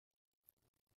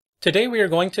Today we are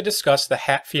going to discuss the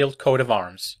Hatfield coat of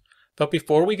arms. But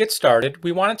before we get started,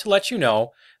 we wanted to let you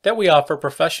know that we offer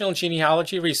professional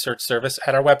genealogy research service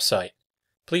at our website.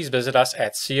 Please visit us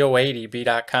at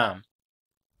coadb.com.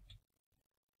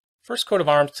 First coat of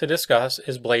arms to discuss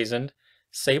is blazoned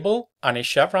Sable on a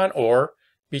chevron or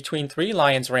between three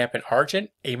lions rampant argent,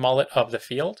 a mullet of the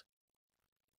field.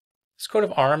 This coat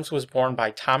of arms was borne by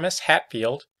Thomas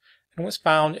Hatfield and was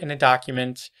found in a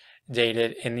document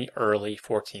dated in the early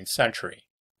 14th century.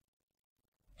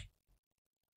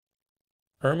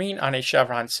 Ermine on a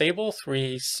chevron sable,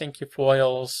 three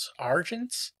cinquefoils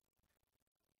argents.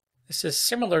 This is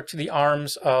similar to the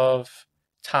arms of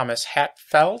Thomas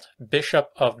Hatfeild, Bishop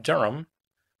of Durham,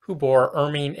 who bore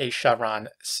ermine a chevron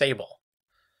sable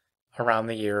around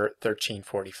the year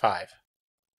 1345.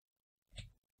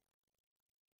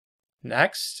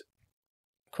 Next,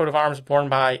 coat of arms borne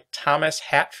by Thomas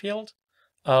Hatfield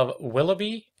of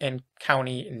Willoughby in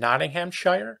County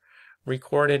Nottinghamshire,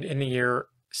 recorded in the year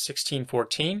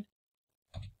 1614.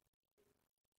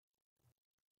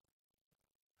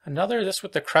 Another, this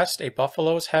with the crest, a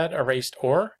buffalo's head erased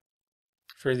or,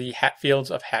 for the Hatfields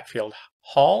of Hatfield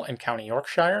Hall in County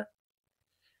Yorkshire.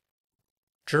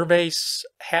 Gervase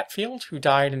Hatfeild, who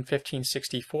died in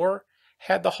 1564,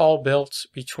 had the hall built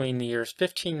between the years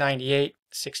 1598 and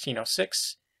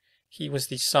 1606. He was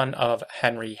the son of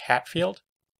Henry Hatfield.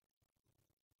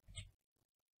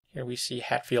 Here we see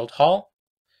Hatfield Hall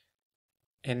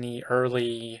in the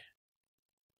early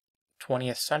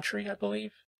 20th century, I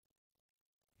believe.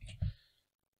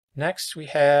 Next, we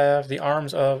have the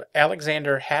arms of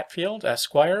Alexander Hatfield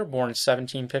Esq, born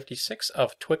 1756,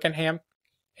 of Twickenham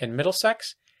in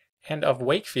Middlesex, and of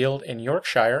Wakefield in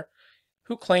Yorkshire,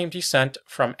 who claimed descent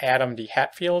from Adam de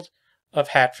Hatfield of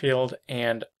Hatfield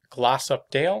and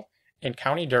Glossopdale in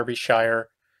County Derbyshire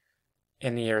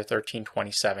in the year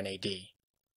 1327 AD.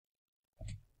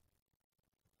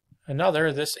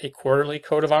 Another, this a quarterly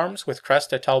coat of arms with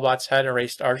crest at Talbot's head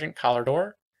erased argent collared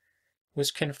or,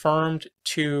 was confirmed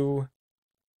to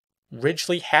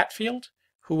Ridgely Hatfield,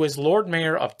 who was Lord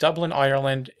Mayor of Dublin,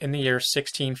 Ireland in the year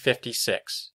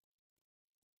 1656.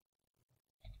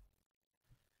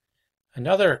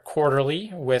 Another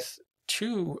quarterly with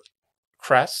two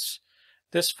crests,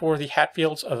 this for the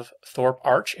Hatfields of Thorpe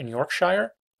Arch in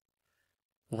Yorkshire,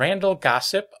 Randall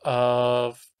Gossip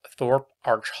of Thorpe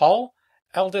Arch Hall,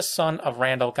 eldest son of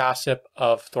Randall Gossip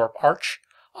of Thorpe Arch,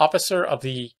 officer of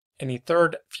in the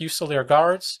 3rd Fusilier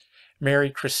Guards,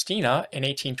 married Christina in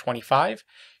 1825.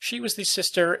 She was the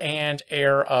sister and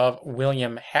heir of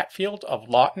William Hatfield of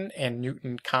Lawton and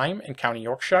Newton Kyme in County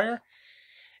Yorkshire,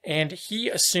 and he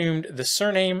assumed the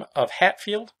surname of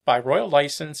Hatfield by royal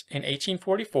license in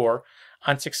 1844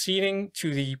 on succeeding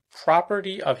to the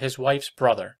property of his wife's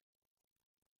brother.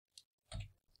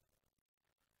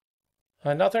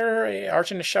 Another,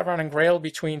 argent chevron engrailed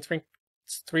between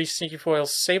three cinquefoils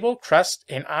sable, crest,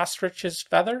 and ostrich's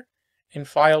feather, and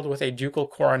filed with a ducal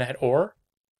coronet or,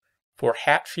 for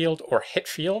Hatfield or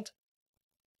Hatfield.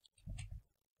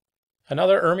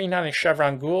 Another, ermine on a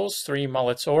chevron gules, three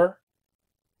mullets or.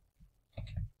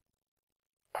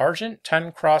 Argent,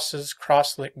 10 crosses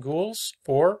crosslet gules,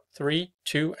 4, 3,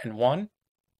 2, and 1.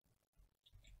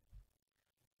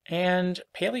 And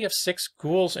paley of 6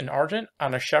 gules in argent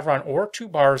on a chevron or, 2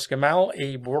 bars gamel,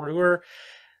 a bordure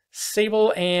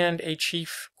sable, and a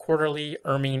chief quarterly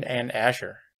ermine and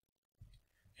azure.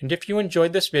 And if you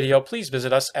enjoyed this video, please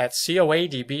visit us at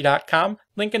coadb.com.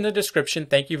 Link in the description.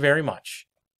 Thank you very much.